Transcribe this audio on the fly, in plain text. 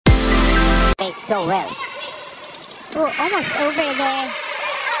played so well. Oh, almost over there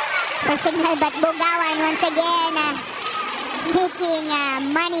for Cignal, but Bugawan once again making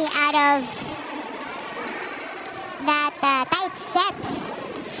money out of that tight set.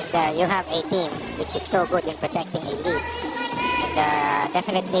 And you have a team which is so good in protecting a lead. And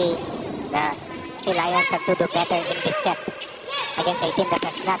definitely the Sea Lions have to do better in this set against a team that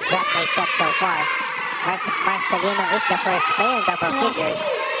has not dropped a set so far. Marcelino is the first player in double figures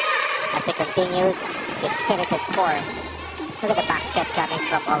as he continues his spirited form. Look at the back set coming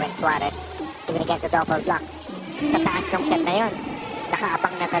from Owen Suarez, even against a double block. Sa taas ng set na yun,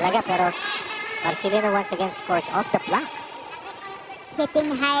 nakaabang na talaga, pero Marcelino once again scores off the block.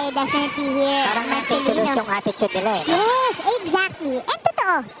 Hitting high definitely here. Parang nasa tulos yung attitude nila eh. No? Yes, exactly. And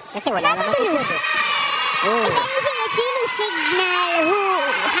totoo. Kasi wala naman si Jude eh. If anything, it's really Cignal who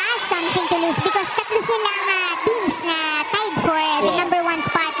has something to lose because tatlo silang teams na tied for the number 1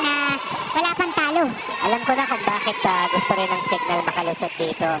 spot na wala pang talo. Alam ko na kung bakit gusto rin ng Cignal makalusot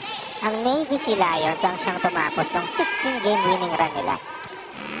dito. Ang Navy Sea Lions ang siyang tumapos ng 16-game winning run nila.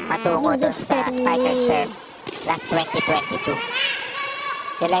 Matungo doon sa Spikers Turf last 2022.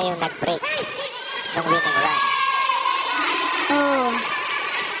 Sila yung nag-break ng winning run. Oh,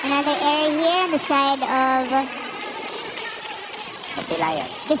 another error here on the side of the Sea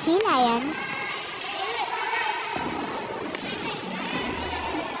Lions. The Sea Lions.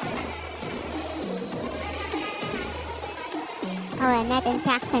 Oh, a net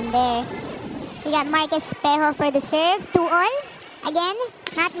infraction there. We got Marcus Pejo for the serve. 2-all. Again,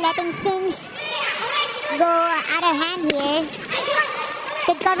 not letting things go out of hand here.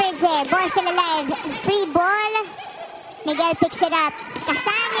 Good coverage there. Ball still alive. Free ball. Miguel picks it up.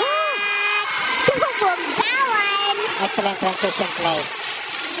 Kasanya to Bugawan. Excellent transition play.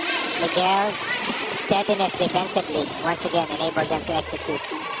 Miguel's steadiness defensively once again enabled them to execute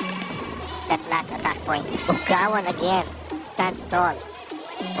that last attack point. Bugawan again stands tall.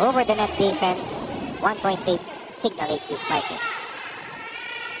 Over the net defense, 1.8 Cignal HD Spikers.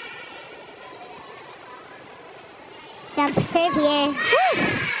 Jump serve here. Woo!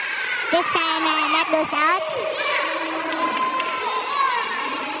 This time, net goes out.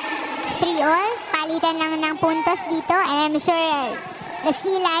 3-all. Palitan lang ng puntos dito. And I'm sure the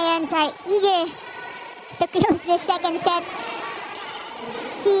Sea Lions are eager to close this second set.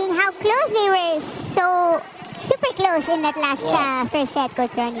 Seeing how close they were. So, super close in that last first set,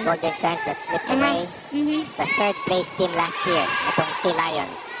 Coach Ronnie. Golden chance that slipped away. The third place team last year, itong Sea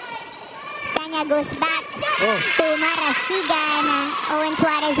Lions. Sanya goes back to Marasigan. Owen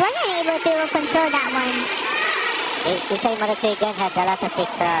Suarez wasn't able to control that one. Isay Marasigan had a lot of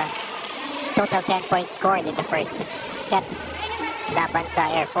his total 10 points scored in the first set laban sa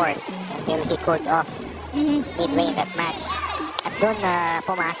Air Force until he cooled off midway in that match. At doon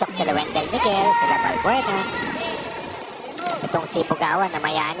pumasok sila Wendell Miguel, sila Balbuena. Itong si Bugawan na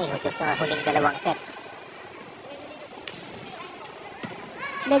mayani doon sa huling dalawang sets.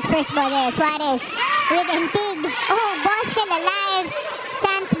 Good first ball there. Suarez with Entig. Oh, ball still alive.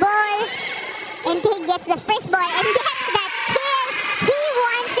 Chance ball. Entig gets the first ball and gets that kill. He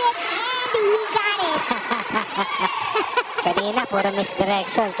wants it and he got it. Kanina puro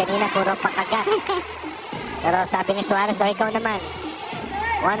misdirection. Kanina puro pakagat. Pero sabi ni Suarez, ikaw naman.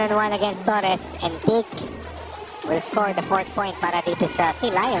 1-on-1 against Torres. Entig will score the 4th point para dito sa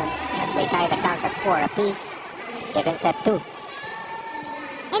Sea Lions as they tie the count at 4 apiece. Given set 2.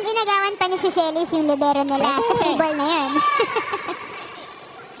 And inagawan pa ni si Celis yung libero nila sa free ball na yun.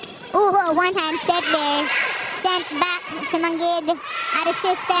 One hand set there. Sent back sa Manggid. Out of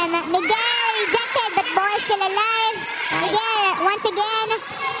system. Miguel rejected but ball still alive. Nice. Miguel once again.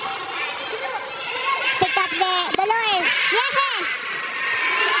 Picked up there. Dolor. Yes!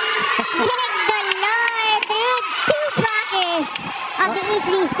 Greg Dolor through 2 blockers of the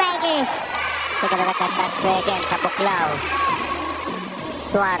HD Spikers. Take a look at that play again. Kabuklaw.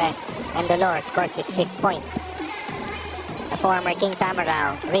 Suarez and Dolor scores his 5th point. The former King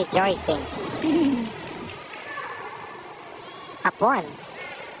Tamaraw rejoicing. Up 1.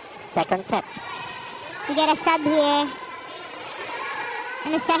 Second set. We get a sub here.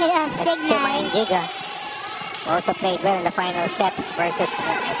 On the side of Cignal. Chuma Injiga also played well in the final set versus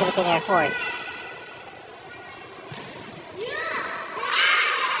the Philippine Air Force.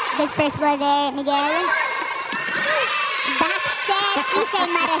 Good first ball there, Miguel. Back set, Isay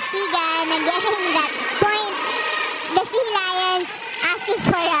Marasigan getting that point. The Sea Lions asking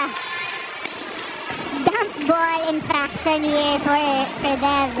for a dump ball infraction here for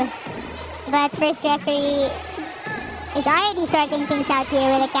them. But first referee is already sorting things out here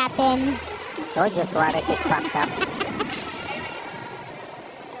with the captain. Told you Suarez is pumped up.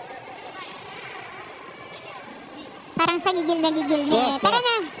 Parang siya gigil na gigil na. Yes, Tara yes.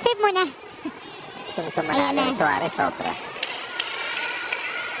 na, serve muna. Gusto manalo ni Suarez, sobra.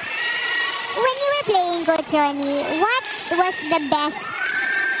 When you were playing, Coach Ronnie, what was the best,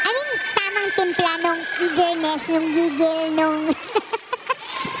 tamang timpla nung eagerness, nung gigil, nung...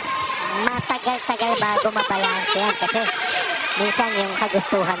 Matagal-tagal bago mabalance yan kasi minsan yung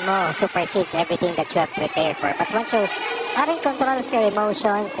kagustuhan mo supersedes everything that you have prepared for. But once you are in control of your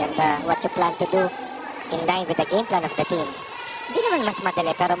emotions and what you plan to do in line with the game plan of the team, hindi naman mas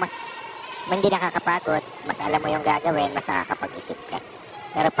madali pero mas hindi nakakapagod, mas alam mo yung gagawin, mas nakakapag-isip ka.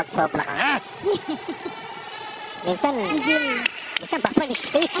 Pero pag sobra ka, minsan babalik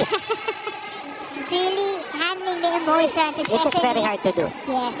sa'yo. It's really handling the emotions, especially... Which is very hard to do.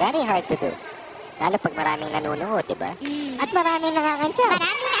 Yes. Very hard to do. Lalo pag maraming nanonood, di ba? At maraming nakakansya.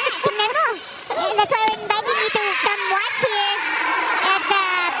 Marami na. Tingnan mo. And that's why we're inviting you to come watch here at the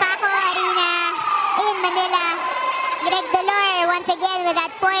Paco Arena in Manila. Greg Dolor once again with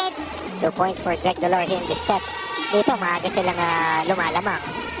that point. 2 points for Greg Dolor here in this set. Dito, maaga silang lumalamang.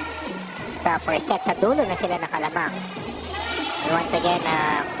 Sa first set, sa dulo na sila nakalamang. And once again,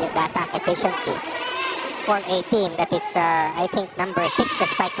 with the attack efficiency for a team that is, I think, number 6, the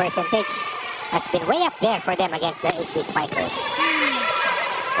spike percentage has been way up there for them against the HD Spikers.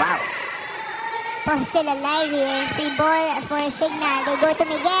 Wow. Paul still alive here. Free ball for Cignal. They go to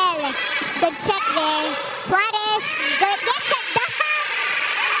Miguel. Good check there. Suarez gets it down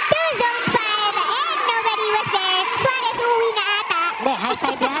to zone 5 and nobody was there. Suarez uwi na ata. Hindi, high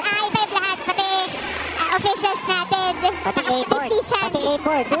five lahat. High five lahat. Pati officials natin. Pati A-board. Pati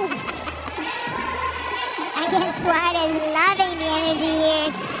A-board. Again, Suarez loving the energy here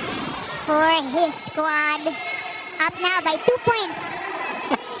for his squad. Up now by 2 points.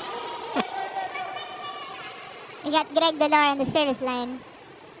 We got Greg Dolor on the service line.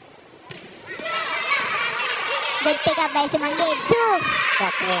 Good pickup by Simon Gabe. 2.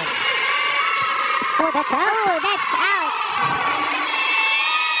 That's in. Oh, that's out. Oh, that's out.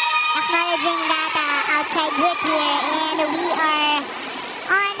 Acknowledging that outside hit here, and we are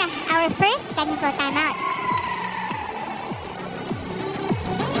on our first technical timeout.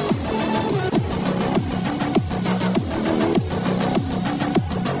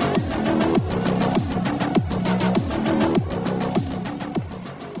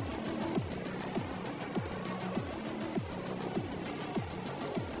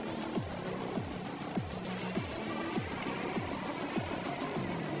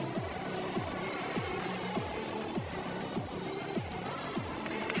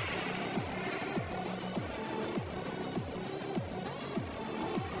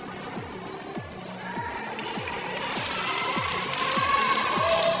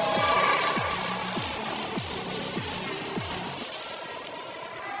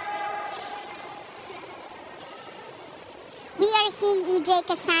 We are seeing EJ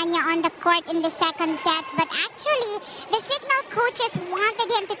Casanya on the court in the second set, but actually, the Cignal coaches wanted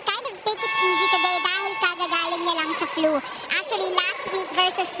him to kind of take it easy today dahil kagagaling niya lang sa flu. Actually, last week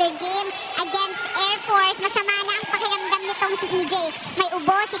versus their game against Air Force, masama na ang pakiramdam nitong si EJ. May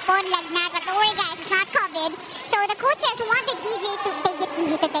ubo, sipon, lagnat, but don't worry guys, it's not COVID. So the coaches wanted EJ to take it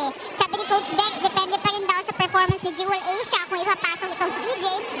easy today. Sabi ni Coach Dex, depende pa rin daw sa performance ni Jewel Asia kung ipapasok itong si EJ.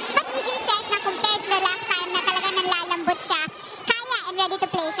 But EJ says na compared to the last time na talaga nanlalambot siya, kaya and ready to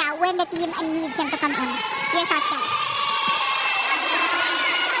play siya when the team needs him to come in. Your thoughts, guys?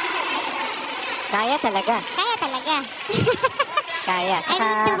 Kaya talaga. Kaya talaga. Kaya. I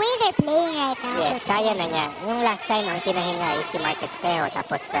mean, the way they're playing right now. Yes, kaya na niya. Yung last time, ang tinahinga ay si Marcus Pejo,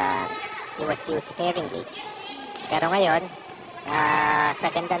 tapos he was used sparingly. Pero ngayon, sa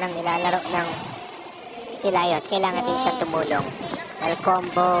ganda ng nilalaro ng si Lions, kailangan din siya tumulong. Dahil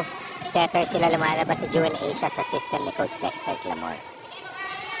combo, setter sila lumalabas si Jewel Asia sa system ni Coach Dexter Clamor.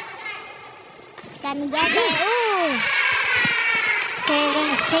 Miguel there. Ooh!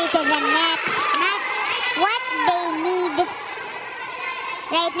 Serving straight to the net. Not what they need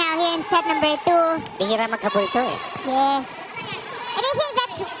right now here in set number 2. Bihira maghabol to eh. Yes. And I think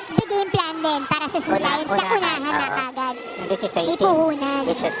that's the game plan din para sa Lions na unahan na kagad. And this is a Di team puhunan.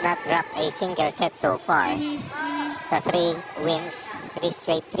 which has not dropped a single set so far. Sa 3 wins, 3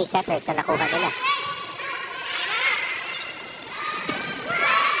 straight, 3 setters na nakuha nila.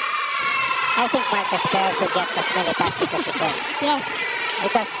 I think Marcus Pejo should get as many touches as he can. Yes.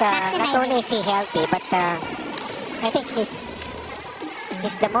 Because not only is he healthy, but I think he's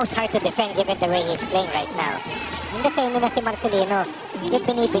the most hard to defend given the way he's playing right now. And the same na si Marcelino, yung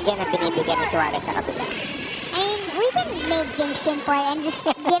binibigyan ni Suarez sa kabila. I mean, we can make things simple and just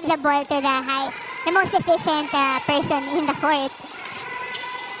give the ball to the most efficient person in the court.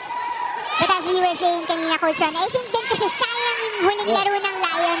 But as as you were saying kanina, Coach Ron, I think din kasi sayang yung huling laro ng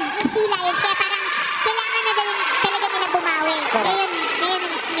Sea Lions. Kaya parang kailangan na talaga nila bumawi. Ngayon.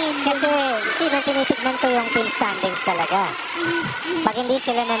 Kasi sino tinitignan ko yung team standings talaga. Pag hindi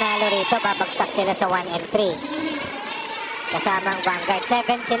sila nanalo rito, babagsak sila sa 1 and 3. Kasama ang Vanguard.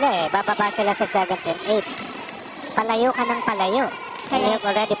 7 sila eh. Bababa sila sa 7th and 8. Palayo ka ng palayo. And you've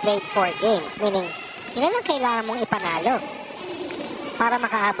already played 4 games. Meaning, ilan lang kailangan mong ipanalo para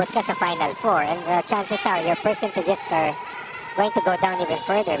makaabot ka sa Final 4. And chances are, your percentages are going to go down even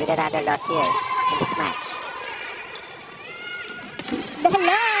further with another loss here in this match.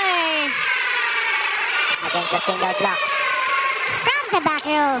 Against the Cignal block. From the back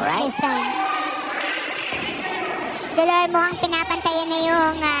row this time. Dolor mukhang pinapantayan na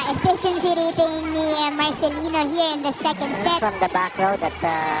yung efficiency rating ni Marcelino here in the second set. From the back row, that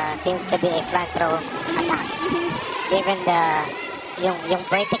seems to be a front row attack. Given yung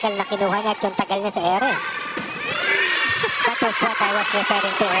vertical na kinuha niya at yung tagal niya sa ere. That was what I was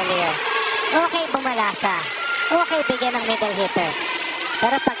referring to earlier. Okay, bumalasa. Okay, bigyan ng middle hitter.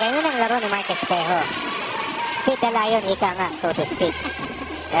 Pero pag ganyan ang laro ni Mark Espejo, feed the lion, ika nga, so to speak.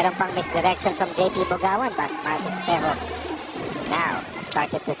 Meron pang misdirection from JP Bogawan, but Mark Espejo now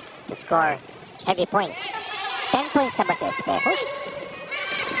started to score heavy points. 10 points na ba si Espejo?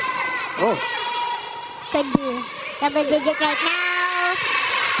 Oh. Could be. Double digit right now.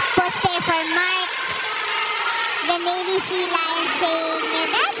 Push there for Mark. The Navy Sea Lion saying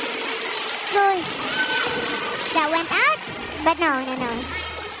that went out? But no.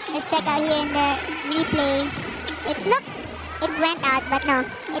 Let's check out here in the replay. It went out, but no,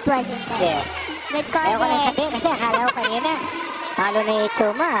 it wasn't. Yes. Good call Ayaw ko lang there. sabihin kasi akala ko kanina. Talo ni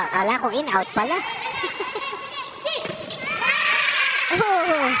Chuma, akala ko in-out pala.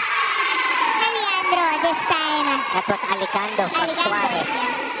 Oh, Alejandro this time. That was Alicando from Suarez.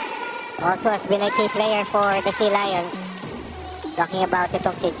 Also has been a key player for the Sea Lions. Talking about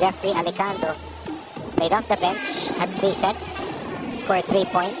itong si Jeffrey Alicando. Played off the bench at 3 sets. Scored 3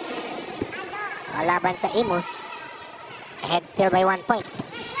 points. Laban sa Imus. Ahead still by 1 point.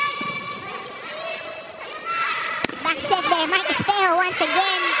 Back set there, Mark Espejo once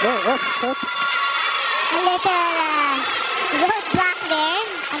again. Oops. A little roadblock there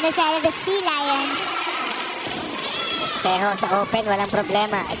on the side of the Sea Lions. Espejo sa open, walang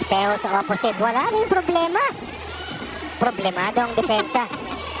problema. Espejo sa opposite, wala rin problema. Problemado ang depensa.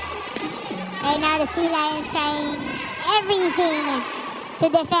 Right now, the Sea Lions trying everything to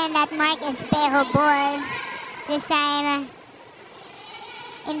defend that Mark Espejo ball. This time,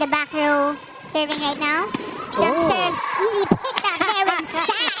 in the back row, serving right now. Jump serve, easy pick up there with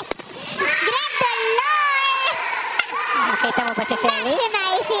Sass. Greg Dolor! Nakita mo ba si Celis?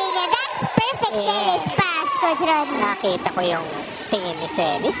 Maximizing. That's perfect Celis pass, Coach Rodney. Nakita ko yung tingin ni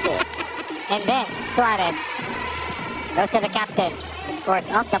Celis eh. And then, Suarez goes to the captain. Scores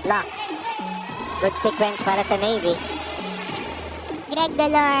off the block. Good sequence para sa Navy. Greg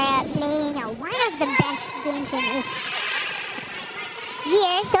Dolor playing one of the best games in his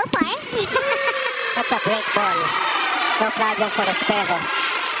year so far. That's a break ball. No problem for Espejo.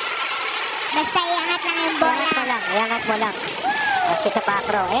 Basta iangat lang yung bola. Iangat mo lang. Maski sa back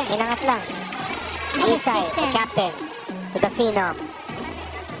row. Ayan, inangat lang. Isay, the captain, to the Phenom.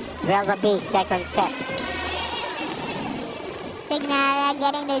 12 apiece, second set. Cignal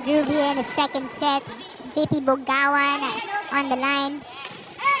getting the groove here in the second set. JP Bogawan on the line.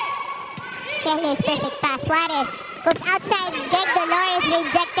 Celis, perfect pass. Suarez goes outside. Greg Dolor is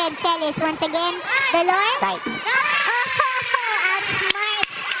rejected. Celis once again. Dolor. Side. Oh,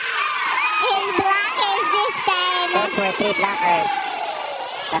 outsmarts his blockers this time. Those were 3 blockers.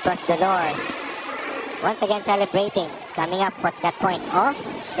 That was Dolor. Once again celebrating. Coming up at that point of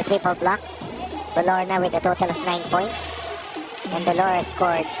the triple block. Dolor now with a total of 9 points. And Dolor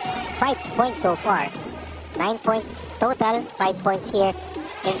scored 5 points so far. 9 points total, 5 points here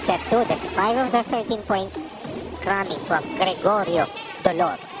in set 2. That's 5 of the 13 points coming from Gregorio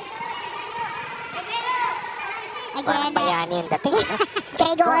Dolor. Again, bayani yung dating.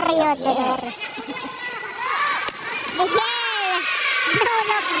 Gregorio Dolor. Miguel, no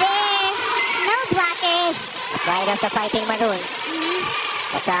look there. No blockers. Right of the Fighting Maroons.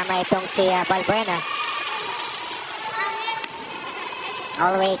 Kasama itong si Balbuena.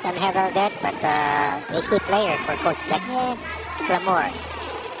 Always unheralded, but a key player for Coach Tex Clamor.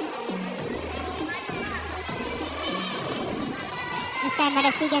 This time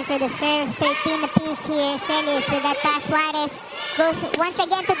Marasigan for the serve. 13 apiece here. Celis with that pass. Suarez goes once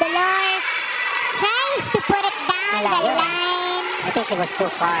again to Dolor. Tries to put it down the line. I think it was too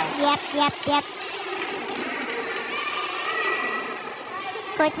far. Yep.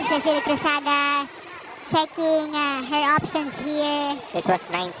 Coach Cecily Cruzada checking her options here. This was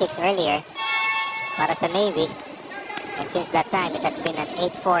 9-6 earlier para sa Navy. And since that time, it has been an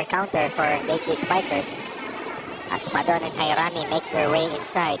 8-4 counter for the HD Spikers. As Madon and Hairami makes their way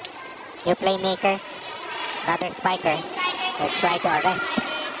inside. New playmaker, another Spiker, will try to arrest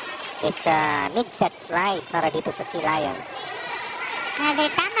this mid-set slide para dito sa Sea Lions. Another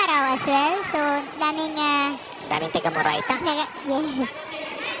tama raw as well. So, Daming taga-Moraita. yes.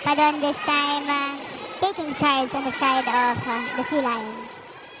 Padon this time taking charge on the side of the Sea Lions.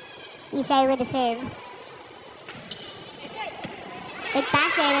 Isay with the serve. Big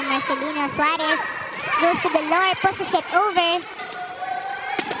pass there with Marcelino. Suarez goes to the lower, pushes it over.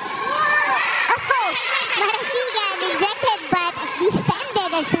 Oh! Marasigan rejected but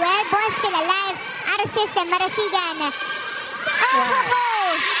defended as well. Ball still alive. Out of system. Marasigan.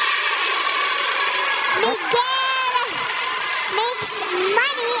 Oh! Miguel makes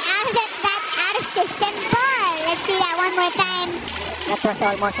money out of that out of system ball. Let's see that one more time. That was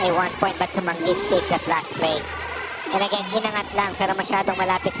almost a 1 point but sumanggit 6 that last play. And again, inangat lang pero masyadong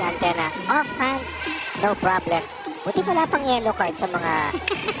malapit sa antena. Offhand, no problem. Buti wala pang yellow card sa mga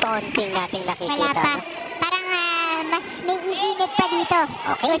taunting nating nakikita. Wala pa. Parang mas may iinit pa dito.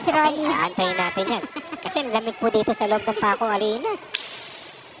 Okay, Coach Ronnie. aantayin natin yan. Kasi lamig po dito sa loob ng Paco Arena.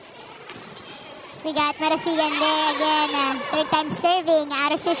 We got Marasigan there again. Third time serving.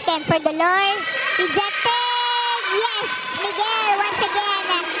 Out of system for Dolor. Rejected! Yes! Miguel once again.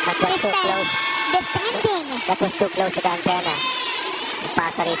 That was This too time close. defending. That was too close to the antenna. Yung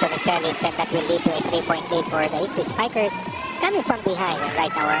pasa rito ni Celis and that will lead to a 3-point lead for the HD Spikers coming from behind and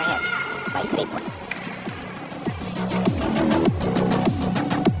right now we're ahead by 3 points.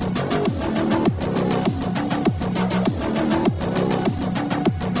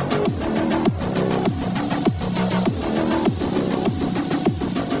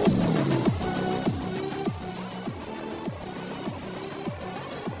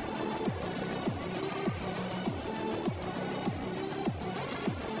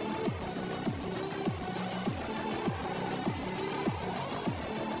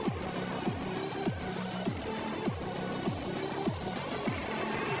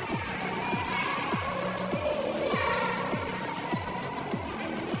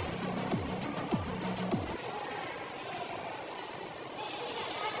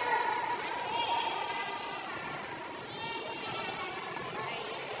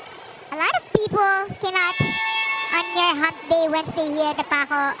 A lot of people came out on your hump day Wednesday here at the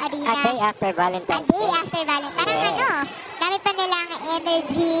Paco Arena. A day after Valentine's A day after Valentine's. Parang Yes. dami pa nilang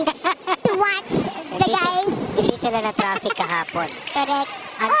energy to watch the guys. Hindi sila na traffic kahapon. Correct.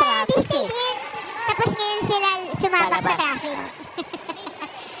 Ang Oh, traffic this eh. in. Tapos ngayon sila sumabak sa Palabas. traffic.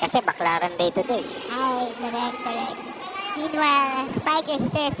 Kasi baklaran day today. Ay, correct. Meanwhile, Spikers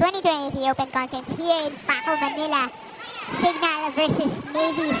Turf 2023 Open Conference here in Paco, Manila. Cignal versus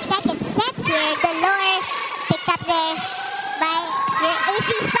Navy. Second set here. Dolor picked up there by your AC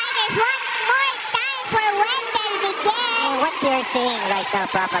Spikers. One more time for Wendell Miguel. What you're seeing right now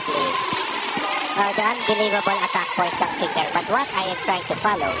probably are the unbelievable attack points ng Cignal. But what I am trying to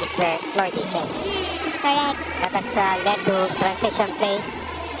follow is their floor defense. Correct. That has led to transition plays.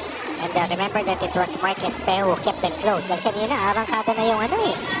 And remember that it was Mark Espejo who kept them close. Dahil kanina, arangkada na yung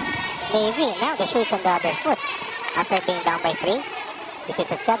Navy. Now the shoe is on the other foot. After being down by 3, this is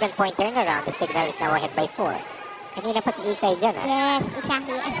a 7-point turnaround. The Cignal is now ahead by 4. Kanina pa si Isay dyan, Yes,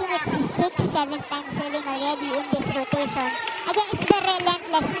 exactly. I think it's 6, 7 times serving already in this rotation. Again, it's the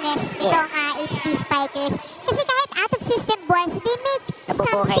relentlessness nitong HD Spikers. Kasi kahit out of system balls, they make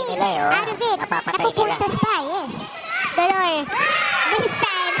Nabubuhay something nila, out of it. Napapatay nila. Napupuntos pa, yes. Dolor, this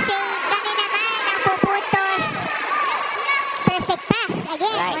time, saying kami naman ang pupuntos. Perfect pass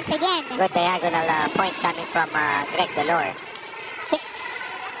again, Right. once again. Good diagonal point coming from Greg Dolor. 6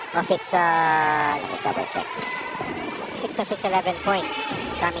 of his, let me double check this. 6 of his 11 points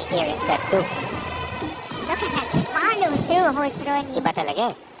coming here in set 2. Look at that follow through, Coach Ronnie. Iba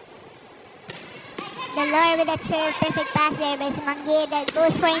talaga eh. Dolor with that serve, perfect pass there by Sumanggid. That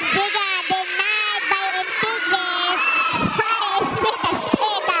goes for Injiga, denied by Intig there. Suarez with a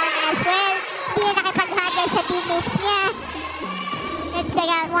stare down as well. Hindi na nakipag-hugger sa teammates niya. Let's check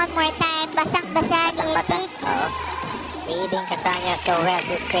out one more time. Basang-basa ni Basa. Intig. Oo. Reading Casanya so well.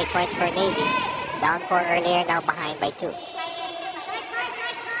 2 straight points for Navy. Down 4 earlier, now behind by 2.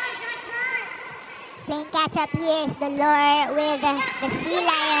 Playing catch-up here is Dolor with the Sea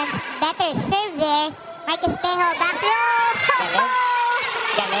Lions. Better serve there. Mike Espejo, back row. Galing.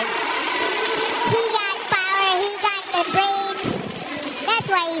 Galing. He got power, he got the brains. That's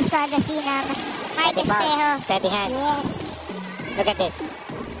why he's called the Phenom. Mike Steady Espejo. pass, steady hands. Yes. Look at this.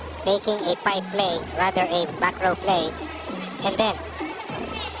 faking a pipe play, rather a back row play. And then,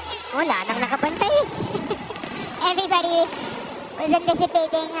 wala nang nakabantay. Everybody was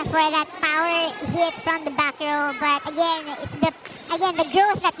anticipating for that power hit from the back row, but again, it's the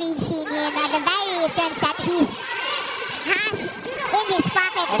growth that we've seen him, the variations that he has in his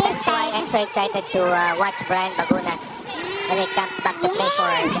pocket And this that's why time. I'm so excited to watch Brian Bagunas when it comes back to play for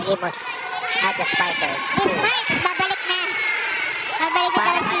the Imus Aja Spikers. Si Smarts, babalik na. Babalik na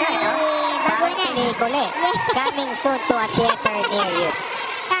daw si Parang Bagunas. pelikula eh. Yeah. Coming soon to a theater near you.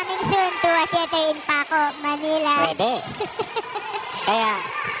 Coming soon to a theater in Paco, Manila. Pwede. Kaya,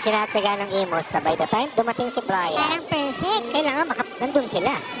 sinatsaga ng Imus na by the time dumating si Brian, Parang perfect. kailangan nandun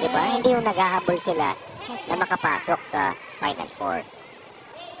sila, di ba? Hindi yung naghahabol sila na makapasok sa Final Four.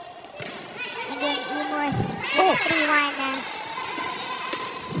 Again, Imus with a 3-1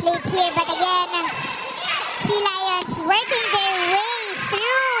 slate here, but again, Sea Lions working their way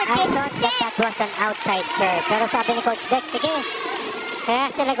through I this thought that set. that was an outside serve. Pero sabi ni Coach Dex, sige.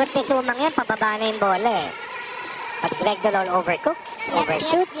 Kaya sinagot ni Sumang yan, pababa na yung bola eh. But Greg Dolol overcooks, Yep,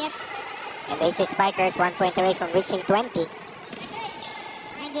 overshoots. And the AC Spikers 1 point away from reaching 20. Again,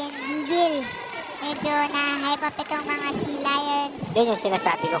 Gigil. Medyo na-hype up itong mga Sea Lions. Yun yung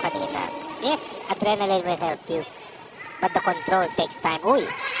sinasabi ko kanina. Yes, adrenaline will help you. But the control takes time. Uy!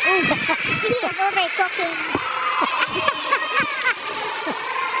 Speaking of overcooking,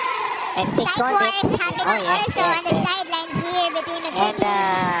 And Tick Psych called it. Wars happening Oh, yes, also yes, on the yes. sidelines here between the And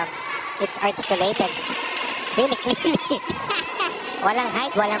Philippines. it's articulated. Really clearly. Walang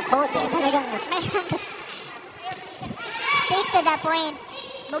height, walang code eh. Talagang Straight to the point.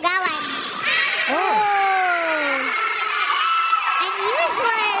 Bugawan. oh,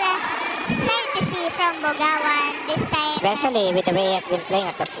 Unusual sight to see from Bugawan this time. especially with the way he has been playing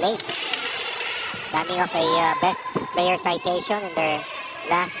as of late. Coming off a best player citation in their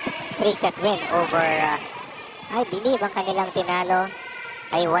last 3-set win over, I believe, ang kanilang tinalo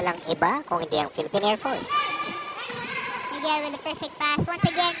ay walang iba kung hindi ang Philippine Air Force. Miguel with the perfect pass. Once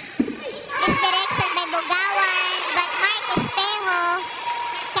again, misdirection by Bugawan, but Mark Espejo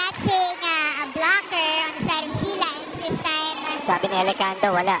catching a blocker on the side of Sea Lions this time. Sabi ni Alicando,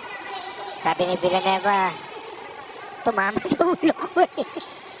 wala. Sabi ni Villanueva, tumama sa ulo ko eh.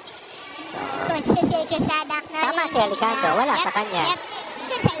 Coach Cecil Quesada acknowledging Tama si Alicando, wala sa kanya. Yep,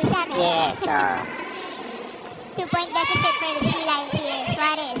 dun sa isa. No? Yes, so 2-point deficit for the Sea Lions here.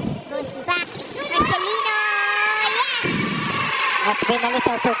 Suarez goes back. Marcelino, yes! has been a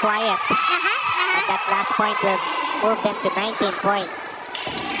little too quiet. But that last point will move them to 19 points.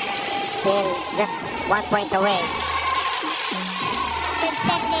 Still just 1 point away. Good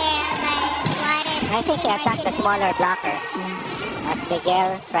set there by Suarez. I think he attacked the smaller blocker as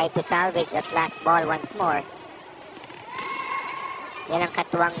Miguel tried to salvage that last ball once more. Yan ang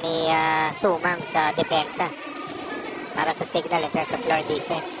katuwang ni Sumang sa depensa para sa Cignal in terms of floor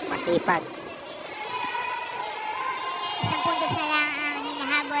defense. Masipag. Isang puntos na lang ang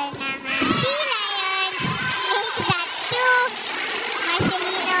hinahabol ng Sea Lions. Make that 2.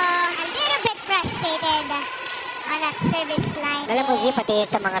 Marcelino a little bit frustrated on that service line. Alam mo, Z, pati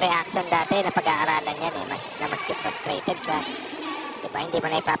sa mga reaction dati na pag-aaralan yan eh, na maski frustrated ka. Diba, hindi mo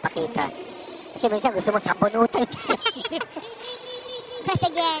na ipapakita. Kasi minsan gusto mo sabunutan siya. But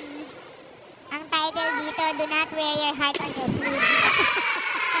again, ang title dito, do not wear your heart on your sleeve.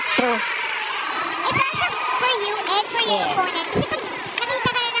 True. It's also for you and for your Yes. opponent. Kasi pag nakita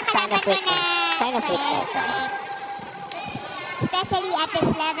ka na ng Sign of kalaban mo na... weakness. Sign of weakness. Correct. Especially at this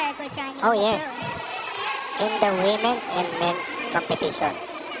level, Coach Ronnie. Oh, the yes. pros. In the women's and men's competition.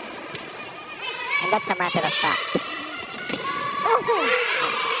 And that's a matter of fact. Ooh.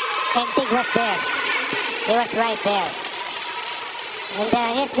 And Tig was there. He was right there. And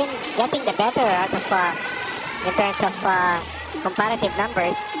he's been getting the better out of, in terms of comparative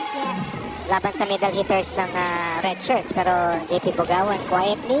numbers. Yes. Laban sa middle hitters ng red shirts. Pero JP Bugawan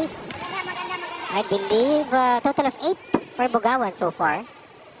quietly, I believe, total of 8 for Bugawan so far.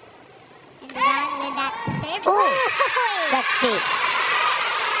 And down with that serve. Oh, Ooh. that's key.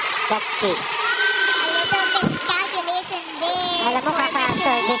 That's key. A little miscalculation there. Alam mo, for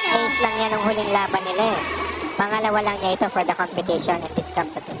kaka-service Marcelino. ace lang yan ng huling laban nila eh. Pangalawa lang niya ito for the competition and this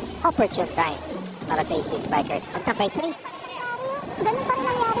comes at an opportune time para sa AC Spikers. Ang tapay 3. Ganun pa rin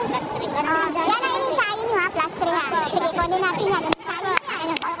nangyari. Plus 3. Yan ang inisayin nyo ha, plus 3 ha. Sige, kunin natin yan.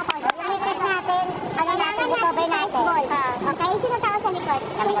 Inisayin. Limited natin. Kailangan recover natin. Okay, sino tao sa likod?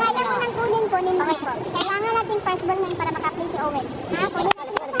 Kung kaya mo nang kunin mo. Kailangan natin first ball ngayon para makaplay si Owen. Ha, kunin natin.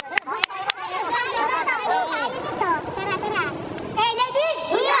 Tara, tara. Hey, lady!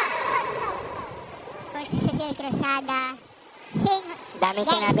 Coach Cecil Cruzada. Sing. Dami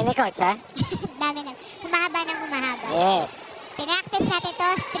Daming sinabi ni Coach, ha? Dami na. Humahaba ng humahaba. Yes. Pinractice natin to,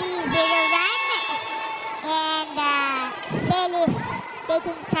 3-0 run. And Celis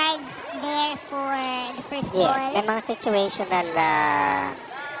taking charge there for the first Yes, ball. may mga situational na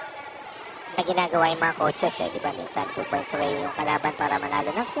ginagawa yung mga coaches, eh. Di ba, minsan 2 points away yung kalaban para manalo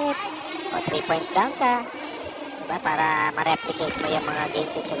ng set. O 3 points down ka. Di ba, para ma-replicate mo yung mga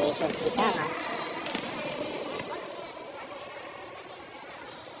game situations. Ika nga.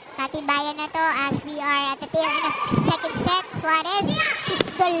 Patibayan na to as we are at the tail end of second set. Suarez,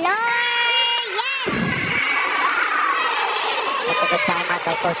 Cignal. Yes! That's a good timeout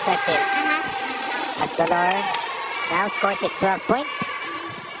by Coach Cecil. As Dolor now scores his 12 point.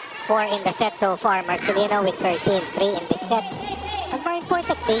 4 in the set so far. Marcelino with 13. 3 in this set. But more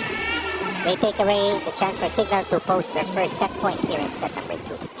importantly, they take away the chance for Cignal to post their first set point here in set number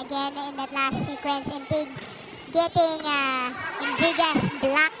 2. Again, in that last sequence, Intig getting Injiga's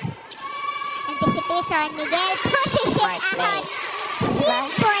block. Anticipation, Miguel pushes it out.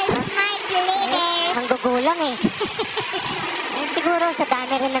 Simple, smart play there. Ang gugulang eh. Eh, siguro sa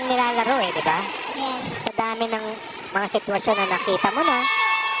dami rin ng nilalaro eh, di ba? Yes. Sa dami ng mga sitwasyon na nakita mo na.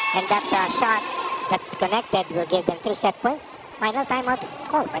 And that shot that connected will give them 3 set points. Final timeout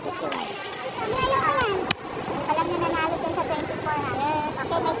called by the Sea Lions. Alam na nanalo din sa 24 ha.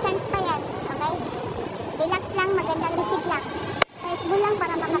 Okay, may chance pa yan. Okay? Relax lang, magandang receive lang. First ball lang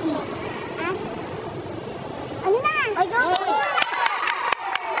para makapit. Ha? Ano na? Oy, go!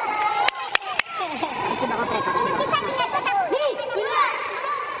 Kasi baka prepare. Umpisan nyo na ito tapos.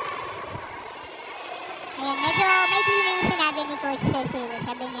 Ayan, medyo may clean na yung sinabi ni Coach Cecil.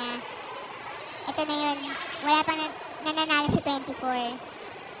 Sabi niya, ito na yun. Wala pa nananalo si 24.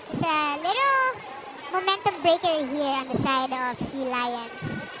 There's a little momentum breaker here on the side of Sea Lions.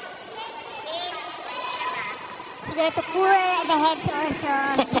 Siguro to cool the heads also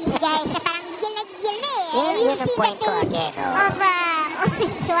of these guys na parang gigil na eh. Yeah, You yun ang see the point ko face again, oh. of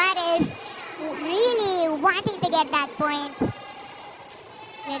Owen Suarez really wanting to get that point.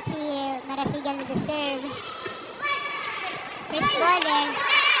 Let's see here, Marasigan with the serve. First ball there.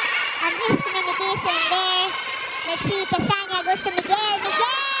 A miscommunication there. Let's see, Casanya goes to Miguel.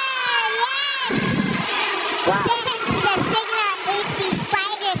 Miguel! Yes! Wow. Sends the Cignal HD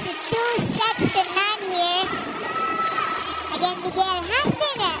Spiders to 2 sets to none here. Again, Miguel has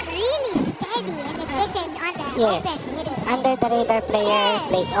been really steady and efficient on the Yes, offense hitting side. under the radar player,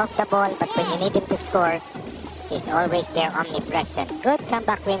 plays off the ball, but when you need him to score, he's always there, omnipresent. Good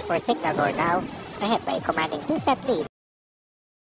comeback win for Cignal, now ahead by a commanding 2-set lead.